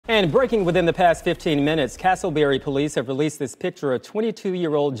And breaking within the past 15 minutes, Casselberry police have released this picture of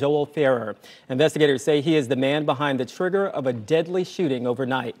 22-year-old Joel Ferrer. Investigators say he is the man behind the trigger of a deadly shooting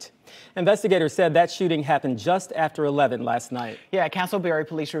overnight. Investigators said that shooting happened just after 11 last night. Yeah, Casselberry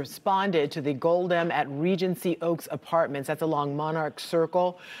police responded to the Goldem at Regency Oaks Apartments. That's along Monarch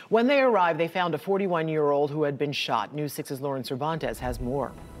Circle. When they arrived, they found a 41-year-old who had been shot. News 6's Lauren Cervantes has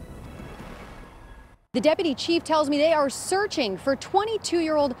more. The deputy chief tells me they are searching for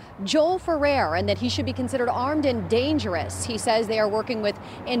 22-year-old Joel Ferrer and that he should be considered armed and dangerous. He says they are working with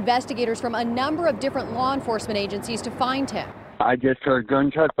investigators from a number of different law enforcement agencies to find him. I just heard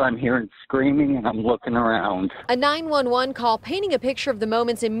gunshots. I'm hearing screaming and I'm looking around. A 911 call painting a picture of the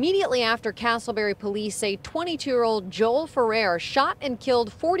moments immediately after Casselberry police say 22-year-old Joel Ferrer shot and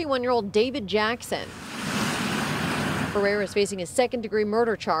killed 41-year-old David Jackson. Ferrer is facing a second-degree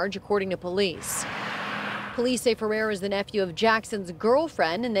murder charge, according to police. Police say Ferrer is the nephew of Jackson's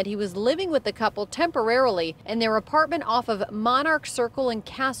girlfriend and that he was living with the couple temporarily in their apartment off of Monarch Circle in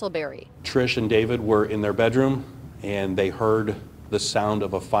Casselberry. Trish and David were in their bedroom and they heard the sound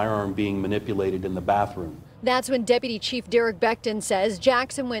of a firearm being manipulated in the bathroom. That's when Deputy Chief Derek Beckton says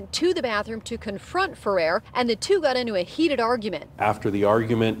Jackson went to the bathroom to confront Ferrer and the two got into a heated argument. After the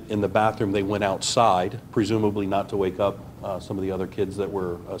argument in the bathroom, they went outside, presumably not to wake up some of the other kids that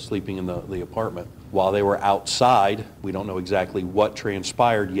were sleeping in the apartment. While they were outside, we don't know exactly what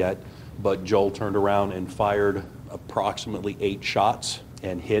transpired yet, but Joel turned around and fired approximately 8 shots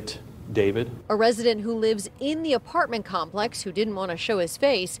and hit David. A resident who lives in the apartment complex, who didn't want to show his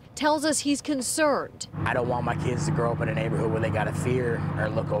face, tells us he's concerned. I don't want my kids to grow up in a neighborhood where they got to fear or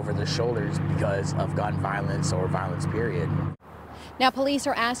look over their shoulders because of gun violence or violence, period. Now, police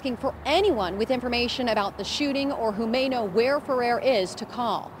are asking for anyone with information about the shooting or who may know where Ferrer is to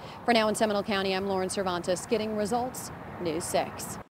call. For now in Seminole County, I'm Lauren Cervantes, getting results, News 6.